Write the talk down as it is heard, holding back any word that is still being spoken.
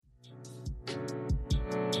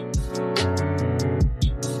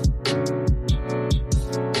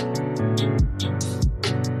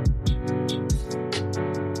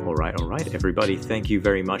everybody. Thank you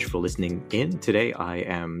very much for listening in. Today I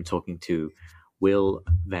am talking to Will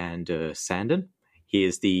van der Sanden. He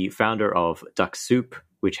is the founder of Dux Soup,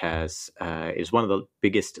 which is one of the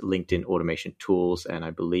biggest LinkedIn automation tools. And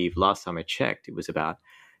I believe last time I checked, it was about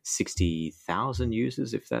 60,000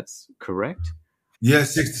 users, if that's correct. Yeah,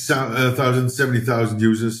 60,000, 70,000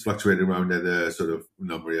 users, fluctuating around that sort of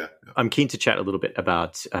number, yeah. I'm keen to chat a little bit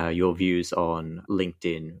about your views on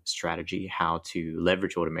LinkedIn strategy, how to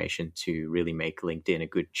leverage automation to really make LinkedIn a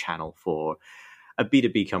good channel for a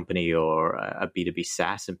B2B company or a B2B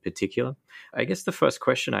SaaS in particular. I guess the first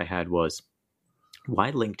question I had was,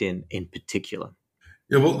 why LinkedIn in particular?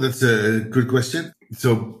 Yeah, well, that's a good question.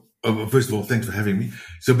 So, first of all, thanks for having me.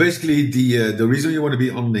 So basically, the reason you want to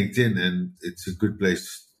be on LinkedIn, and it's a good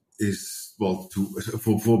place, is, well,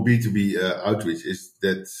 for B2B outreach, is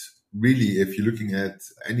that really, if you're looking at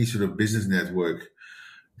any sort of business network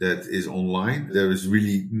that is online, there is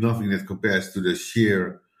really nothing that compares to the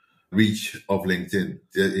sheer reach of LinkedIn.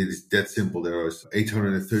 It is that simple. There are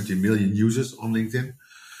 830 million users on LinkedIn.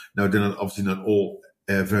 Now, they're obviously not all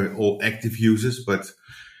all active users, but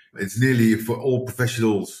it's nearly, for all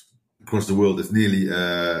professionals across the world, it's nearly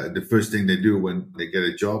the first thing they do when they get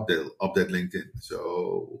a job, they'll update LinkedIn.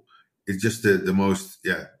 So it's just the most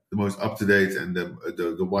up to date and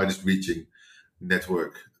the widest reaching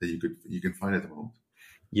network that you can find at the moment.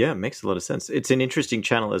 Yeah, it makes a lot of sense. It's an interesting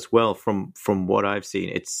channel as well. From what I've seen,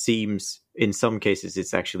 it seems in some cases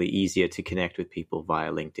it's actually easier to connect with people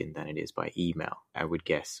via LinkedIn than it is by email, I would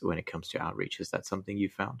guess, when it comes to outreach. Is that something you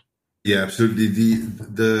found? Yeah, absolutely.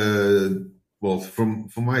 Well, from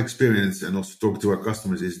my experience and also talking to our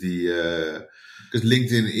customers, is because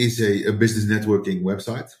LinkedIn is a business networking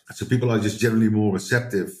website. So people are just generally more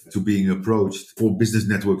receptive to being approached for business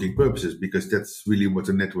networking purposes, because that's really what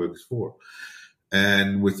the network is for.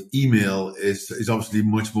 And with email is obviously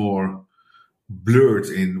much more blurred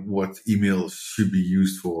in what email should be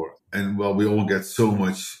used for. And well, we all get so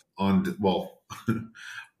much unwanted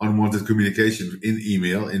communication in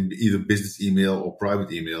email, in either business email or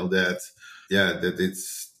private email, that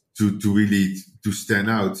it's to stand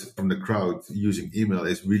out from the crowd using email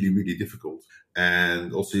is really, really difficult.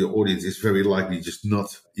 And also your audience is very likely just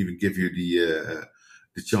not even give you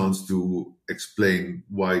the chance to explain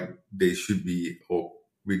why they should be or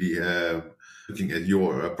really looking at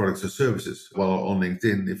your products or services. While on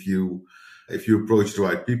LinkedIn, if you approach the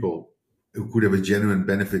right people who could have a genuine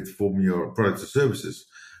benefit from your products or services,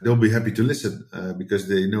 they'll be happy to listen because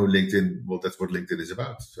they know LinkedIn. Well, that's what LinkedIn is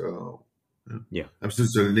about. So yeah,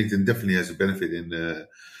 absolutely. So LinkedIn definitely has a benefit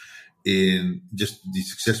in just the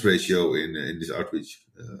success ratio in this outreach,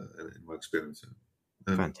 in my experience.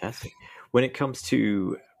 Fantastic. When it comes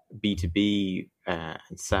to B2B and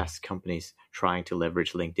SaaS companies trying to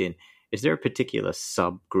leverage LinkedIn, is there a particular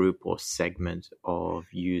subgroup or segment of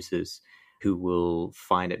users who will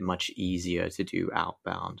find it much easier to do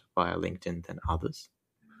outbound via LinkedIn than others?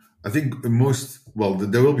 I think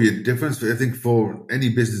there will be a difference. But I think for any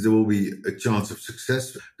business, there will be a chance of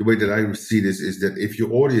success. The way that I see this is that if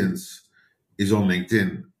your audience is on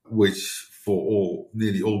LinkedIn, which for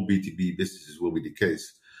nearly all B2B businesses will be the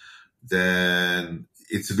case, then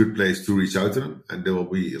it's a good place to reach out to them, and they will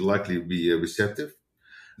likely be receptive.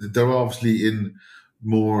 There are obviously in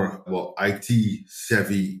more IT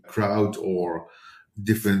savvy crowd or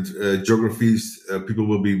different geographies, people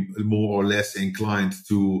will be more or less inclined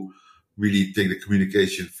to really take the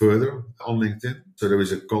communication further on LinkedIn. So there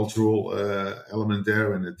is a cultural element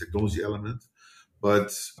there and a technology element.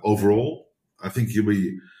 But overall, I think you'll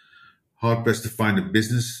be hard pressed to find a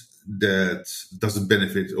business that doesn't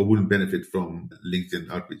benefit or wouldn't benefit from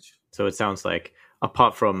LinkedIn outreach. So it sounds like,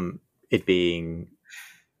 apart from it being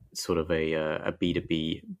sort of a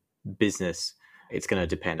B2B business, it's going to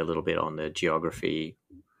depend a little bit on the geography,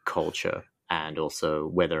 culture, and also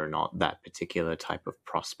whether or not that particular type of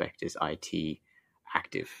prospect is IT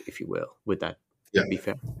active, if you will. Would that be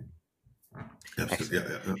fair? Absolutely.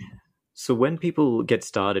 Yeah. So when people get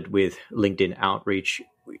started with LinkedIn outreach,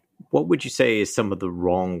 what would you say is some of the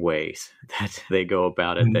wrong ways that they go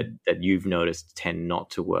about it that you've noticed tend not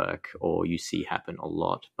to work, or you see happen a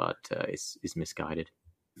lot but is misguided?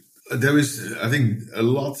 There is, I think, a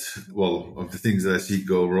lot. Well, of the things that I see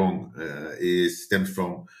go wrong stems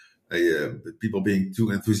from people being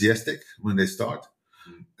too enthusiastic when they start,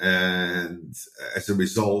 and as a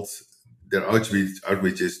result, their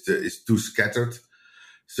outreach is too scattered.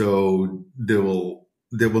 So they will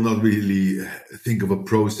not really think of a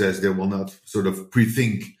process. They will not sort of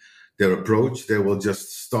pre-think their approach. They will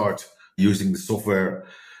just start using the software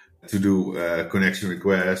to do a connection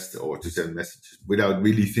request or to send messages without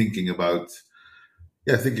really thinking about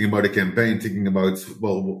thinking about a campaign, thinking about,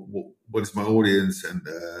 well, what is my audience, and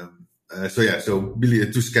so really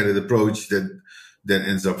a too scattered approach that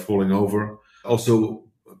ends up falling over. Also,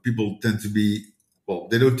 people tend to be, well,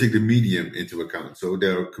 they don't take the medium into account, so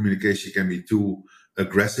their communication can be too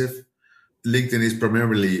aggressive. LinkedIn is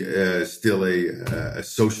primarily still a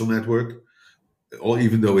social network, or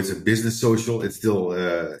even though it's a business social, it's still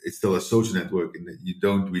a social network, and you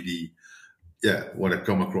don't really want to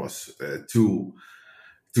come across too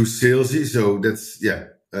salesy. So that's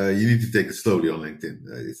you need to take it slowly on LinkedIn.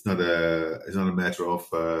 It's not a matter of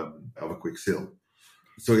a quick sale.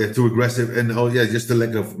 So too aggressive, and just the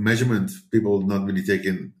lack of measurement. People not really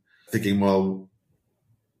thinking, well,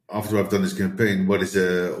 after I've done this campaign, what is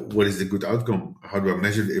the good outcome? How do I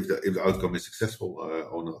measure if the outcome is successful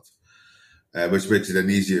or not? Which makes it then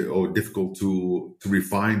easier or difficult to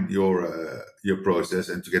refine your process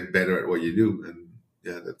and to get better at what you do. And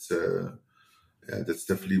that's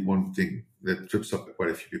definitely one thing that trips up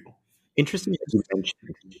quite a few people. Interesting that you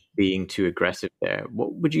mentioned being too aggressive there.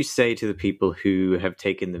 What would you say to the people who have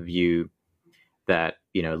taken the view that,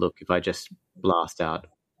 look, if I just blast out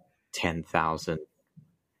 10,000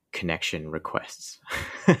 connection requests,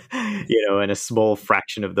 and a small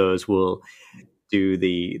fraction of those will do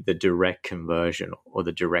the direct conversion or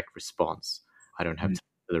the direct response, I don't have time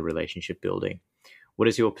for the relationship building. What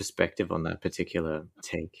is your perspective on that particular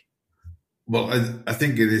take? Well, I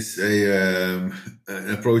think it is an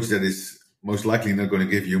approach that is most likely not going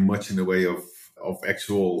to give you much in the way of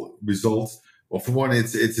actual results. Well, for one,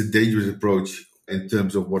 it's a dangerous approach in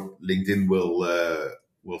terms of what LinkedIn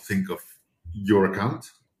will think of your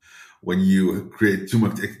account. When you create too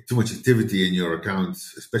much activity in your account,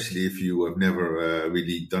 especially if you have never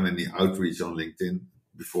really done any outreach on LinkedIn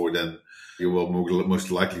before, then you will most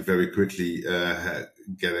likely very quickly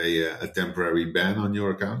get a temporary ban on your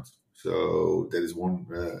account. So that is one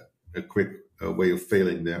a quick way of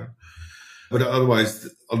failing there. But otherwise,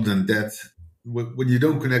 other than that, when you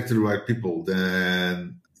don't connect to the right people,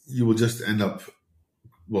 then you will just end up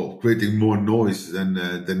creating more noise than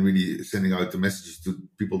really sending out the messages to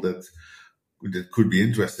people that could be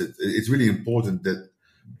interested. It's really important that,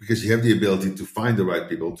 because you have the ability to find the right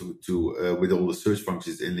people to with all the search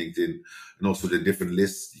functions in LinkedIn and also the different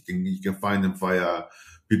lists, you can find them via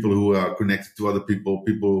people who are connected to other people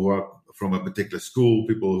who are from a particular school,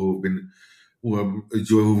 people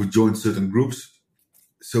who've joined certain groups.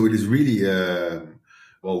 So it is really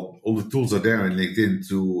all the tools are there in LinkedIn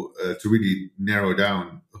to really narrow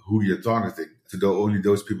down who you're targeting to only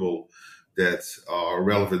those people that are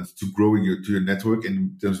relevant to growing to your network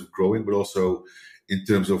in terms of growing, but also in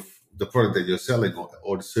terms of the product that you're selling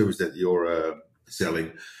or the service that you're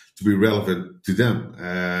selling to be relevant to them.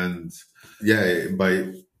 And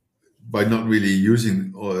by not really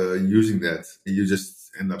using that, you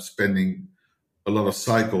just end up spending a lot of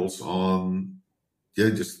cycles on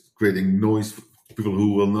just creating noise. People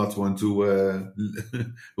who will not want to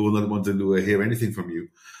hear anything from you.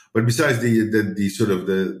 But besides the sort of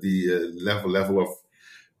the level of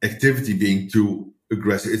activity being too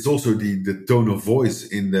aggressive, it's also the tone of voice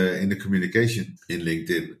in the communication in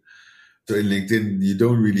LinkedIn. So in LinkedIn, you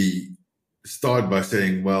don't really start by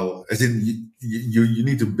saying, well, as in you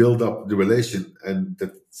need to build up the relation, and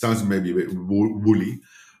that sounds maybe a bit woolly,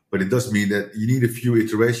 but it does mean that you need a few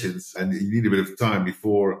iterations and you need a bit of time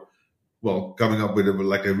before, coming up with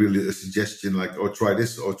a suggestion, like, or try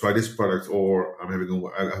this product, or I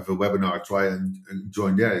have a webinar, try and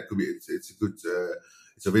join there. It could be, it's a good,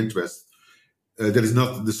 it's of interest. That is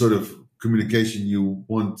not the sort of communication you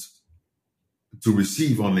want to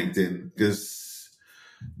receive on LinkedIn, because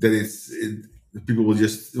people will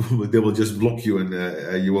just block you,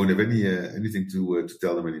 and you won't have anything to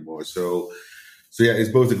tell them anymore. So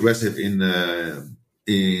it's both aggressive in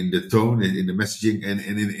the tone, in the messaging, and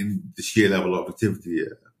in the sheer level of activity.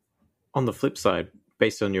 On the flip side,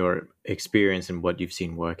 based on your experience and what you've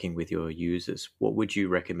seen working with your users, what would you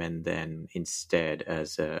recommend then instead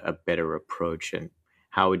as a better approach, and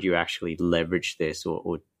how would you actually leverage this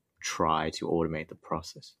or try to automate the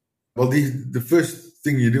process? Well, the first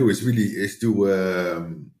thing you do is to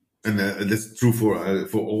and that's true for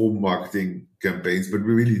all marketing campaigns, but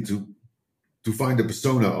really to find the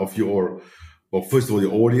persona of first of all,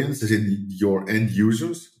 your audience, as in your end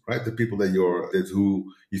users, right? The people who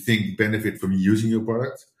you think benefit from using your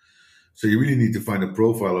product. So you really need to find a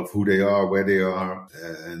profile of who they are, where they are,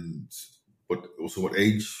 and what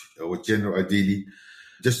age, what gender, ideally,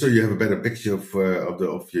 just so you have a better picture of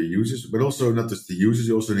your users. But also not just the users,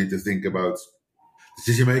 you also need to think about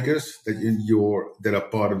decision makers that are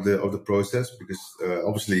part of the process, because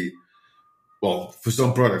obviously well, for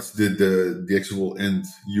some products, the actual end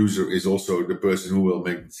user is also the person who will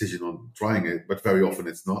make the decision on trying it, but very often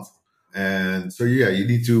it's not. And so, yeah, you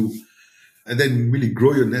need to, and then really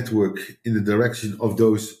grow your network in the direction of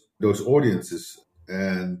those audiences.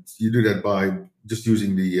 And you do that by just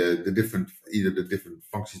using the different, either the different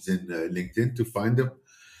functions in LinkedIn to find them,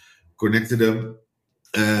 connect to them.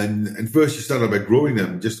 And first you start out by growing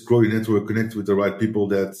them, just grow your network, connect with the right people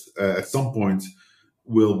that at some point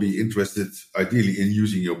will be interested ideally in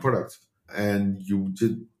using your product. And you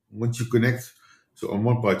just, once you connect, so on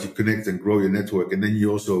one part you connect and grow your network, and then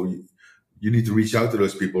you also you need to reach out to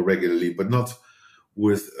those people regularly, but not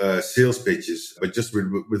with sales pitches, but just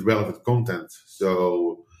with relevant content.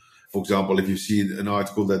 So for example, if you see an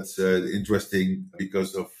article that's interesting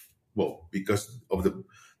because of the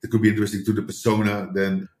that could be interesting to the persona,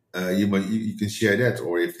 then you can share that.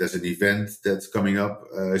 Or if there's an event that's coming up,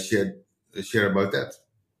 share about that,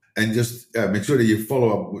 and just make sure that you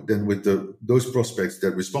follow up then with those prospects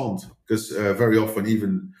that respond, because very often,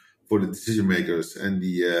 even for the decision makers and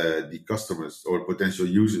the customers or potential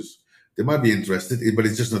users, they might be interested, but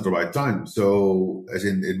it's just not the right time. So, as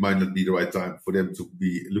in, it might not be the right time for them to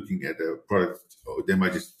be looking at a product, or they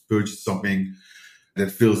might just purchase something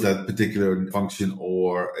that fills that particular function,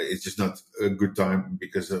 or it's just not a good time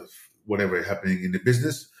because of whatever happening in the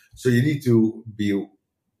business. So you need to be,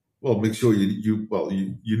 well, make sure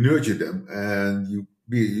you nurture them, and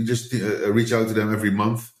you just reach out to them every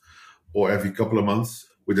month or every couple of months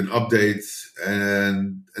with an update,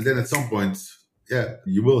 and then at some point, yeah,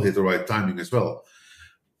 you will hit the right timing as well,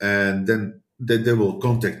 and then they will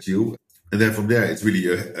contact you, and then from there, it's really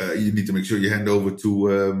you need to make sure you hand over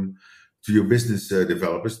to your business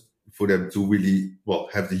developers for them to really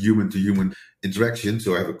have the human to human interaction.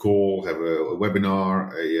 So have a call, have a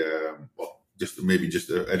webinar, just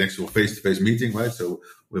an actual face to face meeting, right? So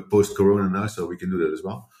we're post Corona now, so we can do that as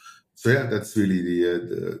well. So yeah, that's really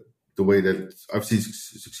the way that I've seen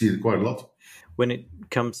succeeded quite a lot. When it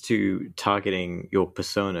comes to targeting your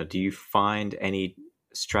persona, do you find any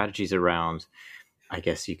strategies around, I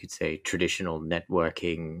guess you could say, traditional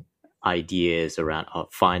networking ideas around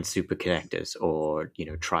find super connectors, or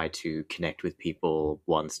try to connect with people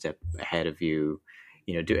one step ahead of you?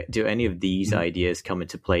 Do any of these ideas come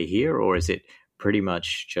into play here, or is it pretty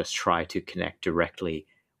much just try to connect directly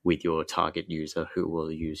with your target user who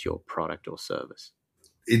will use your product or service?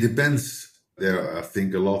 It depends there, I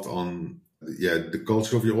think, a lot on the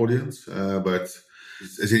culture of your audience, but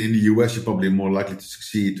as in the US, you're probably more likely to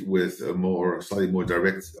succeed with a slightly more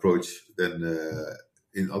direct approach than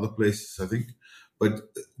in other places, I think. But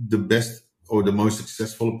the best or the most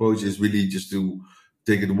successful approach is really just to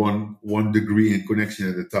take it one degree in connection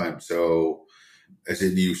at a time. So as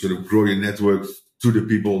in, you sort of grow your network to the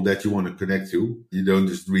people that you want to connect to. You don't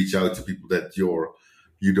just reach out to people that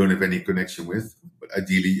you don't have any connection with. But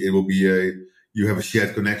ideally, it will be you have a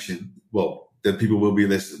shared connection. Well, then people will be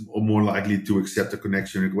less or more likely to accept a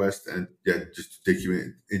connection request and just to take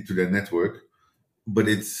you into their network. But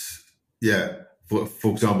it's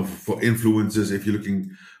for example, for influencers, if you're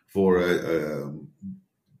looking for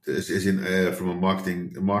from a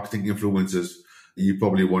marketing influencers, you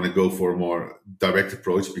probably want to go for a more direct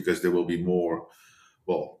approach, because they will be more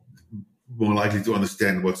likely to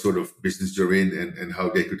understand what sort of business you're in and how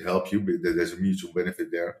they could help you. There's a mutual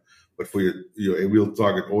benefit there. But for your real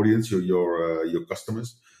target audience, your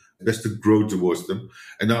customers, best to grow towards them.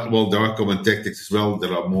 And there are common tactics as well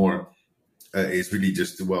that are more. It's really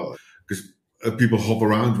just because people hop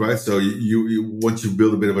around, right? So you once you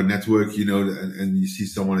build a bit of a network, and you see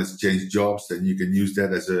someone has changed jobs, then you can use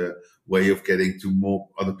that as a way of getting to more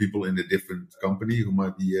other people in a different company who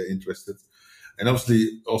might be interested. And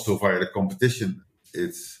obviously, also via the competition,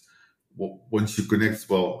 it's once you connect,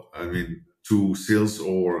 to sales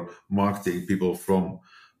or marketing people from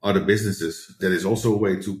other businesses, that is also a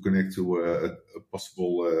way to connect to a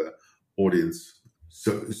possible audience.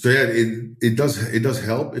 So yeah, it does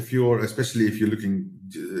help especially if you're looking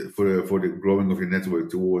for the growing of your network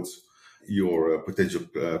towards your potential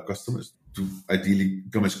customers, to ideally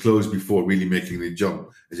come as close before really making the jump,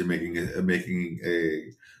 as you're making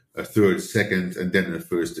a third, second, and then a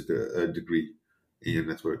first degree in your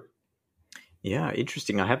network. Yeah,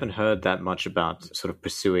 interesting. I haven't heard that much about sort of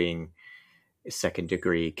pursuing second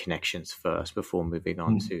degree connections first before moving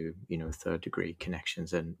on to third degree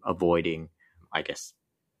connections, and avoiding, I guess,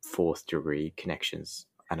 fourth degree connections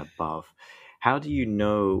and above. How do you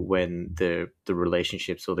know when the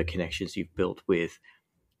relationships or the connections you've built with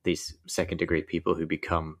these second degree people who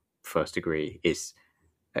become first degree is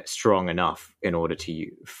strong enough in order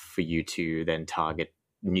for you to then target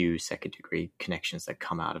new second degree connections that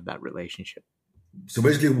come out of that relationship? So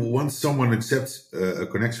basically, once someone accepts a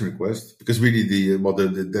connection request, because really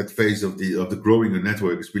that phase of the growing a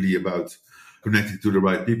network is really about connecting to the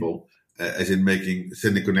right people, as in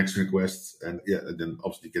sending connection requests, and then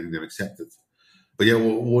obviously getting them accepted. But yeah,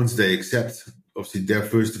 once they accept, obviously their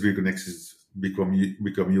first degree connections become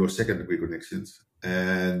your second degree connections,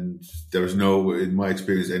 and there is no, in my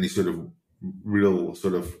experience, any sort of real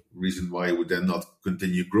sort of reason why you would then not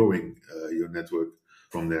continue growing your network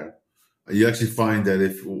from there. You actually find that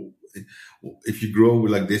if you grow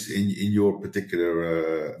like this in your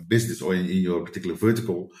particular business or in your particular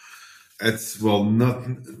vertical, it's not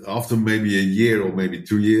after maybe a year or maybe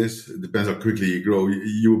 2 years, it depends how quickly you grow,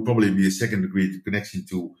 you will probably be a second degree connection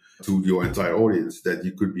to your entire audience that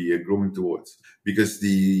you could be growing towards, because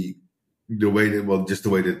the way that just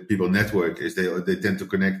the way that people network is they tend to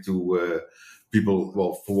connect to people,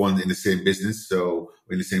 for one, in the same business, so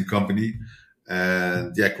in the same company,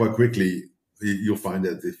 and quite quickly you'll find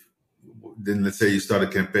that if then, let's say, you start a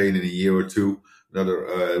campaign in a year or two, another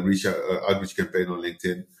outreach campaign on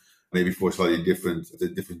LinkedIn, maybe for a slightly different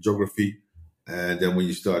geography. And then when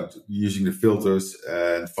you start using the filters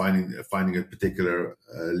and finding a particular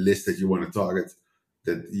list that you want to target,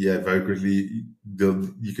 that very quickly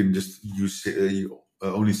you can just use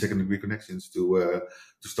only second degree connections to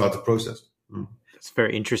start the process. It's a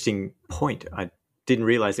very interesting point. I didn't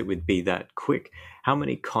realize it would be that quick. How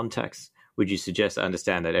many contacts would you suggest? I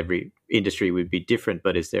understand that every industry would be different,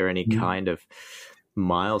 but is there any kind of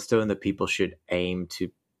milestone that people should aim to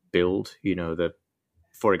build?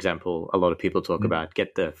 For example, a lot of people talk about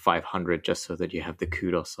get the 500 just so that you have the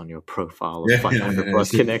kudos on your profile of 500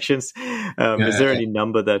 plus connections. Is there any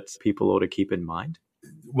number that people ought to keep in mind?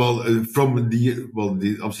 Well,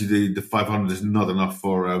 obviously the 500 is not enough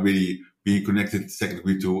for really being connected second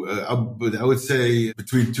degree to, but I would say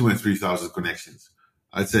between 2,000 and 3,000 connections.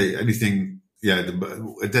 I'd say anything,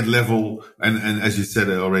 at that level, and as you said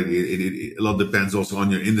already, it a lot depends also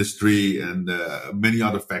on your industry and many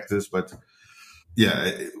other factors. But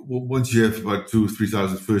once you have about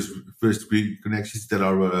 2,000-3,000 first degree connections that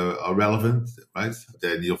are relevant, right?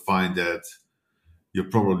 Then you'll find that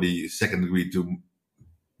you're probably second degree to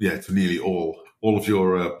nearly all of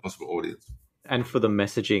your possible audience. And for the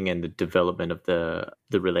messaging and the development of the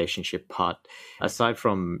relationship part, aside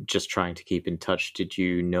from just trying to keep in touch, did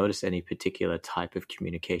you notice any particular type of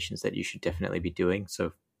communications that you should definitely be doing?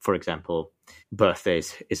 So, for example,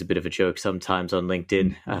 birthdays is a bit of a joke sometimes on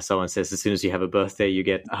LinkedIn. Someone says as soon as you have a birthday, you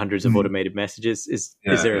get hundreds of automated messages. Is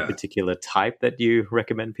there a particular type that you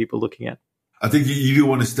recommend people looking at? I think you do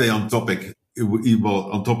want to stay on topic.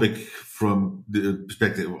 On topic from the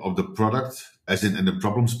perspective of the product, as in the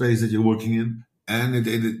problem space that you're working in, and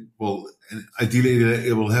ideally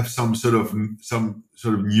it will have some sort of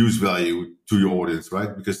news value to your audience,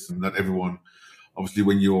 right? Because not everyone, obviously,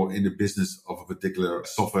 when you're in the business of a particular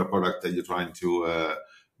software product that you're trying to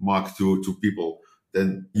market to people,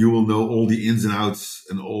 then you will know all the ins and outs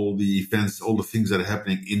and all the events, all the things that are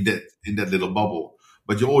happening in that little bubble.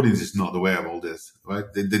 But your audience is not aware of all this, right?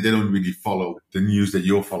 They don't really follow the news that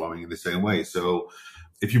you're following in the same way. So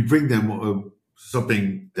if you bring them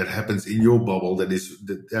something that happens in your bubble that you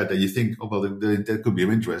think, that could be of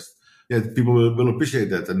interest, people will appreciate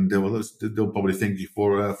that, and they'll probably thank you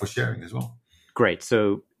for sharing as well. Great.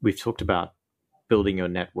 So we've talked about building your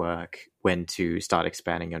network, when to start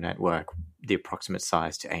expanding your network, the approximate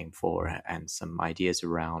size to aim for, and some ideas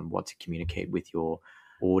around what to communicate with your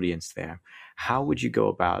audience there. How would you go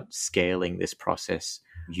about scaling this process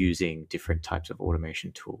using different types of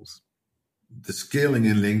automation tools? The scaling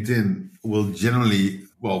in LinkedIn will generally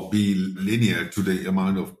be linear to the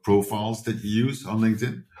amount of profiles that you use on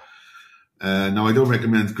LinkedIn. Now, I don't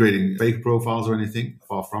recommend creating fake profiles or anything,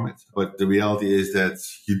 far from it. But the reality is that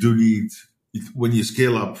you do need, when you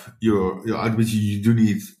scale up your outreach, you do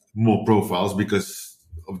need more profiles because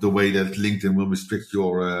of the way that LinkedIn will restrict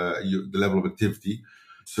the level of activity.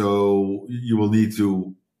 So you will need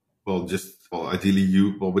to,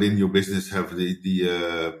 ideally within your business have the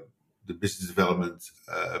business development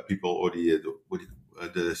people or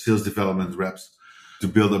the sales development reps to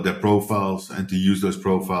build up their profiles and to use those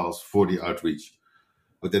profiles for the outreach.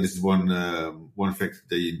 But that is one factor.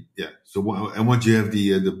 And once you have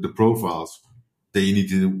the profiles, then you need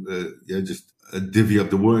to just divvy up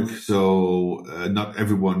the work. So not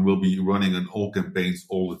everyone will be running on all campaigns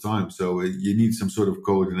all the time. So you need some sort of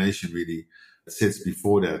coordination really that sits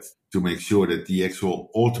before that to make sure that the actual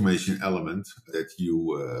automation element that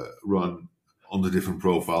you run on the different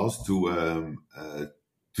profiles to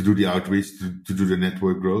do the outreach, to do the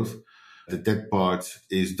network growth, that part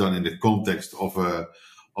is done in the context of a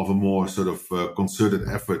more sort of concerted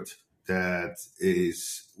effort that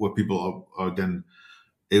is where people are then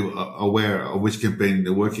aware of which campaign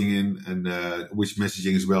they're working in and which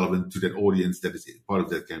messaging is relevant to that audience that is part of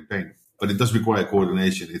that campaign. But it does require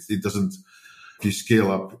coordination. It doesn't. If you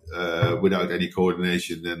scale up without any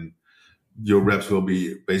coordination, then your reps will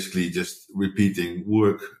be basically just repeating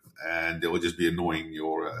work, and they will just be annoying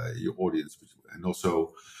your audience. And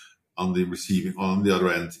also on the other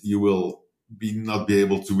end, you will not be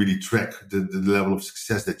able to really track the level of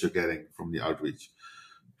success that you're getting from the outreach.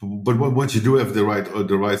 But once you do have the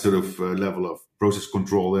right sort of level of process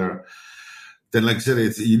control there, then like I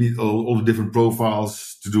said, you need all the different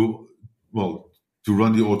profiles to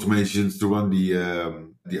run the automations, to run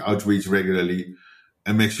the outreach regularly,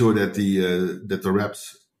 and make sure that the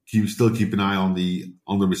reps still keep an eye on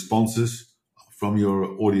the responses from your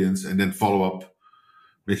audience, and then follow up.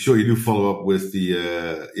 Make sure you do follow up with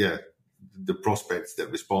the prospects that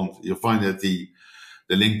respond. You'll find that the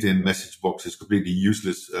LinkedIn message box is completely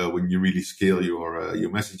useless when you really scale your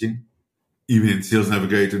messaging. Even in Sales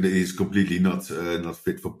Navigator, it is completely not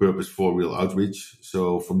fit for purpose for real outreach.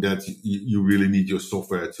 So from that, you really need your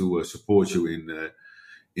software to support you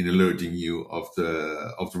in alerting you of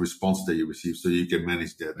the response that you receive, so you can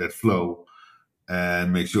manage that flow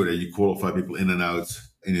and make sure that you qualify people in and out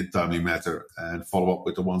in a timely manner and follow up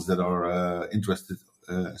with the ones that are interested,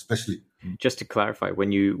 especially. Just to clarify,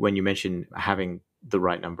 when you mention having the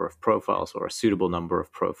right number of profiles or a suitable number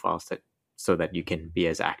of profiles so that you can be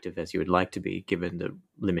as active as you would like to be given the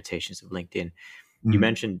limitations of LinkedIn, you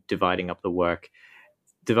mentioned dividing up the work.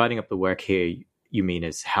 Dividing up the work here, you mean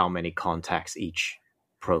is how many contacts each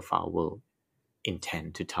profile will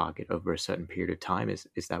intend to target over a certain period of time? Is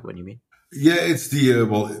that what you mean? Yeah, it's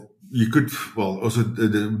also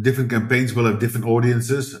the different campaigns will have different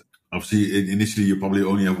audiences. Obviously, initially you probably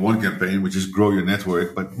only have one campaign, which is grow your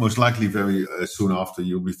network, but most likely very soon after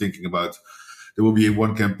you'll be thinking about there will be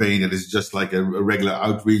one campaign that is just like a regular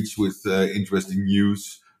outreach with interesting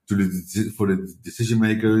news for the decision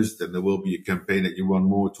makers. Then there will be a campaign that you run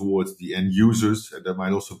more towards the end users, and that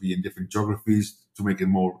might also be in different geographies to make it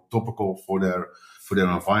more topical for their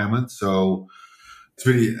environment. So it's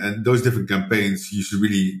really, and those different campaigns you should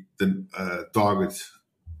really then target.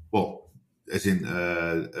 Well, as in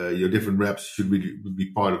your different reps should really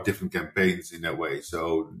be part of different campaigns in that way.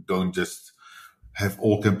 So don't just have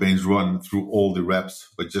all campaigns run through all the reps,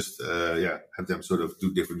 but just have them sort of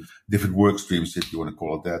do different work streams, if you want to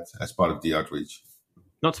call it that, as part of the outreach.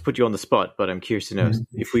 Not to put you on the spot, but I'm curious to know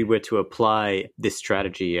if we were to apply this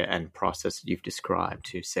strategy and process that you've described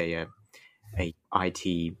to, say, a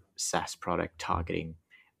IT SaaS product targeting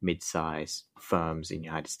mid-size firms in the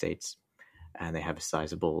United States, and they have a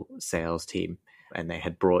sizable sales team, and they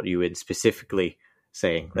had brought you in specifically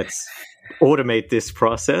saying, let's automate this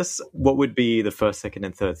process, what would be the first, second,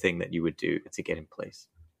 and third thing that you would do to get in place?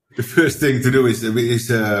 The first thing to do is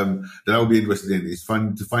that I would be interested in is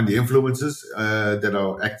to find the influencers that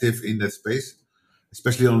are active in that space,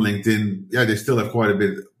 especially on LinkedIn. Yeah, they still have quite a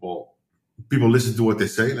bit. Well, people listen to what they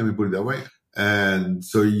say. Let me put it that way. And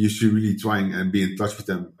so you should really try and be in touch with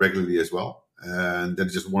them regularly as well. And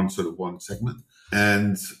that's just one segment.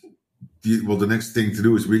 And the next thing to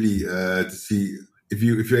do is really to see if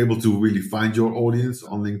you're able to really find your audience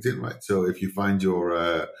on LinkedIn, right? So if you find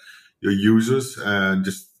your users and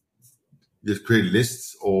just create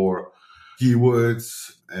lists or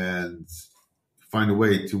keywords and find a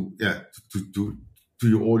way to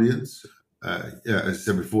your audience. As I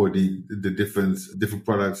said before, the different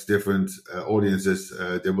products, different audiences,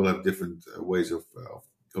 they will have different ways of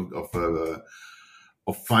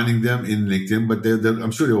finding them in LinkedIn, but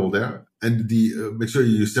I'm sure they're all there. And make sure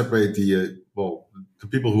you separate the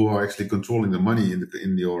people who are actually controlling the money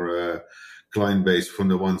in your client base from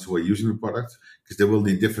the ones who are using the product, because they will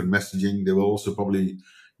need different messaging. They will also probably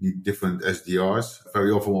need different SDRs.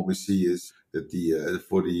 Very often what we see is that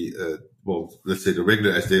let's say the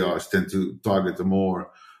regular SDRs tend to target the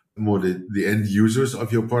more the end users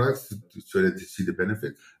of your product so that they see the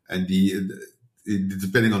benefit. And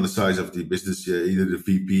depending on the size of the business, either the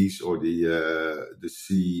VPs or the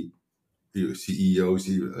CEOs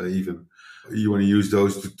even, you want to use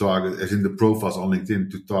those to target, as in the profiles on LinkedIn,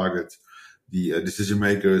 to target the decision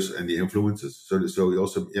makers and the influencers. So we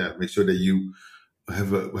also make sure that you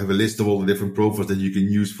have a list of all the different profiles that you can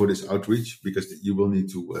use for this outreach, because you will need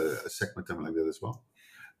to segment them like that as well.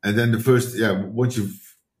 And then once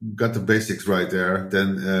you've got the basics right there,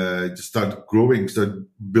 then just start building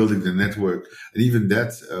the network. And even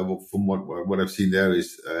that, from what I've seen there,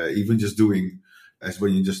 is even just doing, as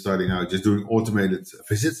when you're just starting out, just doing automated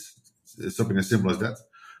visits, something as simple as that.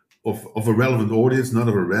 of a relevant audience, not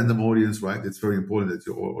of a random audience, right? It's very important that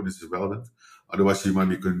your audience is relevant. Otherwise, you might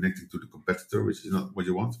be connecting to the competitor, which is not what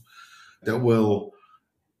you want. That will,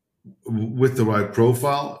 with the right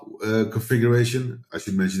profile configuration, I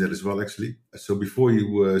should mention that as well, actually. So before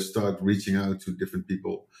you start reaching out to different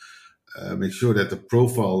people, make sure that the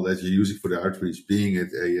profile that you're using for the outreach, being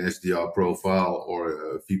it a SDR profile or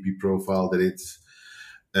a VP profile, that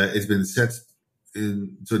it's been set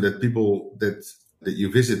in so that people that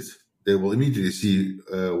you visit, they will immediately see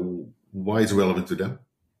why it's relevant to them,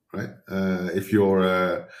 right?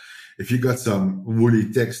 If you got some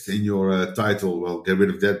woolly text in your title, well, get rid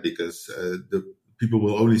of that, because the people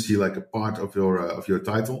will only see like a part of your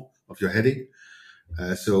title, of your heading.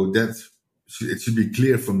 So that it should be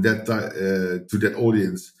clear from that to that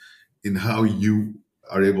audience in how you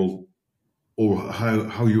are able, or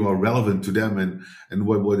how you are relevant to them, and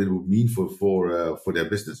what it would mean for their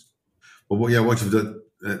business. But once you've done,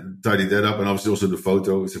 tidy that up, and obviously also the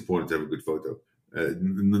photo. It's important to have a good photo.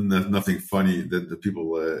 Nothing funny that the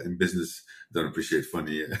people in business don't appreciate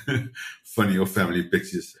funny, funny or family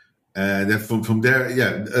pictures. And then from there,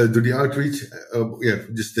 do the outreach.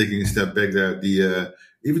 Just taking a step back there.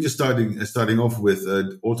 Even just starting off with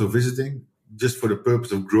auto visiting, just for the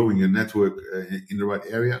purpose of growing your network in the right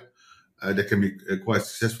area. That can be quite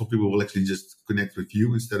successful. People will actually just connect with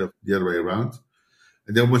you instead of the other way around.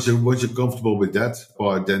 And then once you're comfortable with that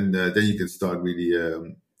part, then you can start really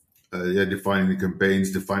defining the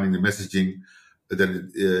campaigns, defining the messaging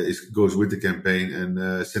that goes with the campaign,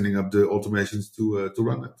 and setting up the automations to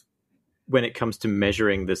run it. When it comes to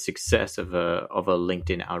measuring the success of a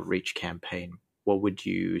LinkedIn outreach campaign, what would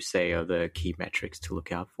you say are the key metrics to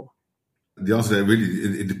look out for? The answer is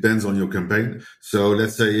really, it depends on your campaign. So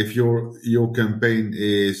let's say if your campaign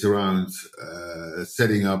is around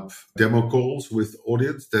setting up demo calls with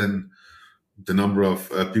audience, then the number of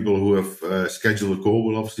people who have scheduled a call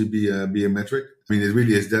will obviously be a metric. I mean, it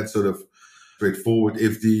really is that sort of straightforward.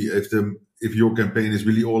 If your campaign is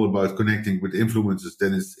really all about connecting with influencers,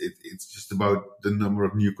 then it's just about the number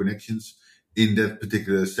of new connections in that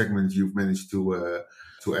particular segment you've managed to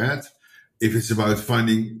add. If it's about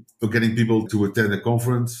finding or getting people to attend a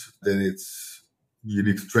conference, then you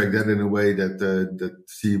need to track that in a way that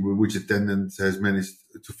see which attendant has managed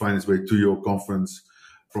to find its way to your conference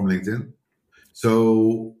from LinkedIn.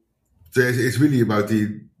 So it's really about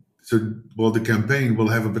the campaign will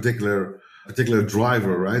have a particular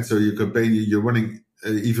driver, right? So your campaign, you're running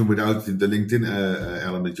even without the LinkedIn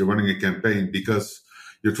element, you're running a campaign because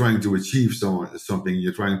you're trying to achieve something.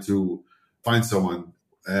 You're trying to find someone,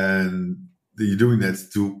 and you're doing that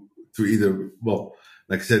to either, well,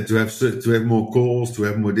 like I said, to have more calls, to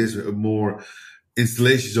have more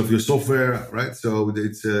installations of your software, right? So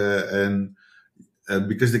it's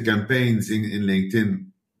because the campaigns in LinkedIn,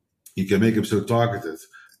 you can make them so targeted,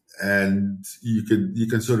 and you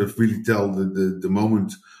can sort of really tell the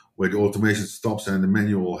moment where the automation stops and the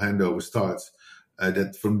manual handover starts. At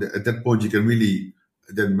that point you can really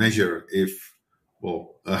then measure if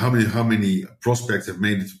how many prospects have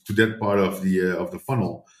made it to that part of the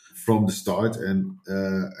funnel from the start, and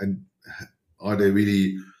are they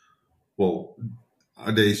really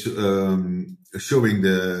are they showing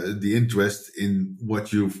the interest in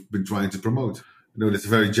what you've been trying to promote? That's a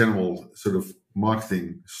very general sort of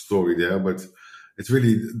marketing story there, but it's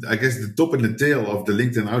really, I guess, the top and the tail of the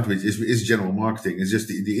LinkedIn outreach is general marketing. It's just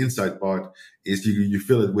the inside part is you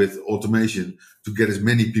fill it with automation to get as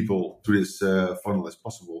many people to this funnel as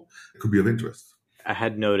possible. It could be of interest. I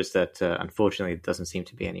had noticed that unfortunately there doesn't seem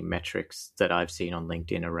to be any metrics that I've seen on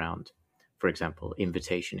LinkedIn around, for example,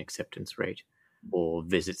 invitation acceptance rate or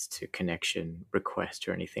visits to connection request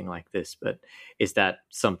or anything like this. But is that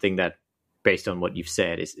something that, based on what you've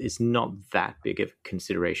said, is not that big of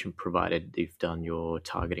consideration provided you've done your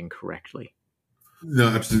targeting correctly? No,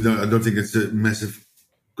 absolutely not. I don't think it's a massive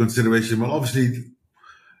consideration. Well, obviously,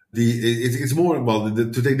 it's more about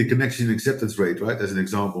to take the connection acceptance rate, right, as an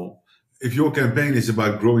example. If your campaign is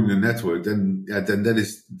about growing the network, then that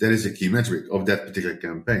is a key metric of that particular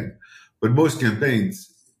campaign. But most campaigns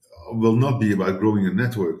will not be about growing a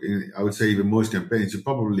network. I would say even most campaigns, you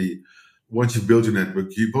probably, once you build your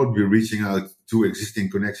network, you probably be reaching out to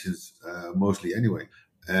existing connections mostly anyway.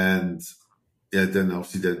 And then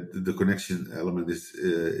obviously the connection element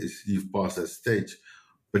is you've passed that stage.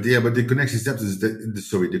 But the connection acceptance,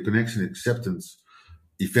 the connection acceptance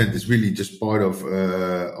event is really just part of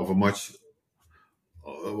a much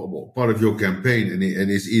part of your campaign, and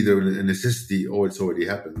it's either a necessity or it's already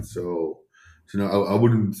happened. So I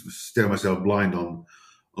wouldn't stare myself blind on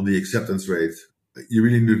the acceptance rate. You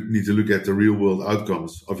really need to look at the real world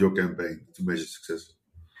outcomes of your campaign to measure success.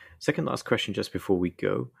 Second last question, just before we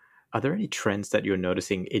go. Are there any trends that you're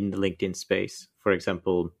noticing in the LinkedIn space? For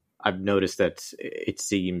example, I've noticed that it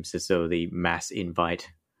seems as though the mass invite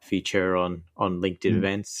feature on LinkedIn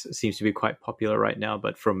events seems to be quite popular right now.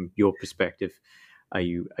 But from your perspective, are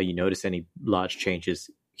you notice any large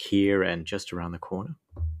changes here and just around the corner?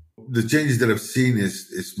 The changes that I've seen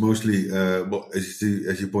is mostly, as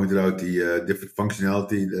you pointed out, the different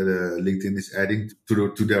functionality that LinkedIn is adding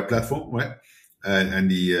to their platform, right? And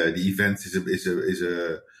the events is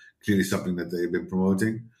a clearly something that they've been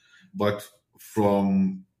promoting. But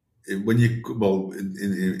from when you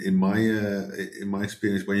in my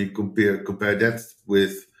experience, when you compare that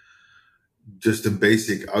with just a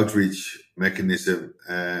basic outreach mechanism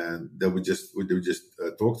and that we just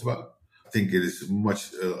talked about, I think it is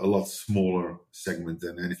a lot smaller segment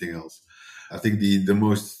than anything else. I think the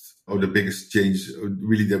most or the biggest change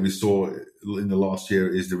really that we saw in the last year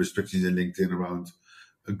is the restrictions in LinkedIn around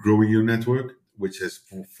growing your network, which has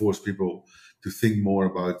forced people to think more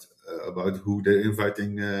about who they're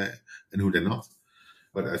inviting and who they're not.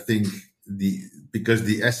 But I think because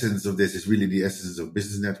the essence of this is really the essence of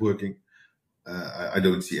business networking, I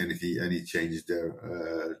don't see any changes there,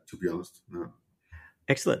 to be honest. No.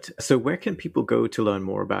 Excellent. So where can people go to learn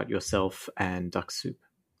more about yourself and Dux Soup?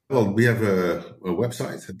 Well, we have a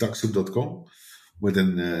website, duxsoup.com, with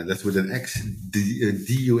that's with an X,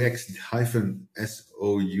 DUX-SOUP.com.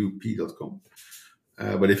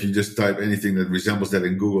 But if you just type anything that resembles that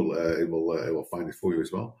in Google, it will find it for you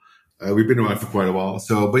as well. We've been around for quite a while.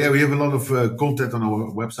 But we have a lot of content on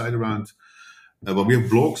our website around. We have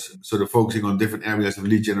blogs, sort of focusing on different areas of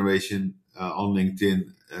lead generation on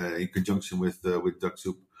LinkedIn in conjunction with Dux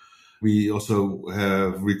Soup. We also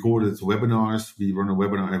have recorded webinars. We run a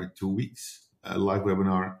webinar every 2 weeks, a live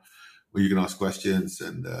webinar where you can ask questions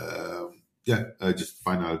and just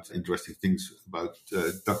find out interesting things about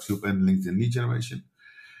Dux Soup and LinkedIn lead generation.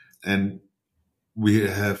 And we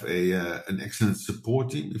have an excellent support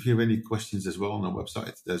team. If you have any questions as well on our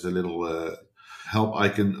website, there's a little help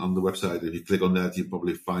icon on the website. If you click on that, you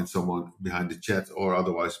probably find someone behind the chat or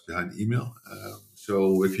otherwise behind the email.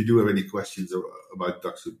 So if you do have any questions about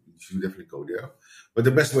Dux Soup, you should definitely go there. But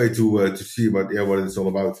the best way to see about what it's all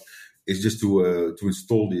about is just to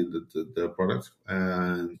install the product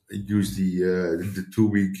and use the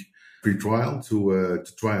 2-week free trial to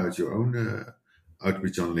try out your own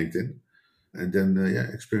outreach on LinkedIn, and then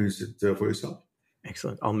experience it for yourself.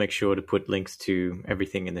 Excellent. I'll make sure to put links to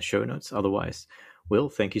everything in the show notes. Otherwise, Will,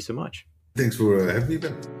 thank you so much. Thanks for having me,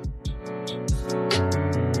 Ben.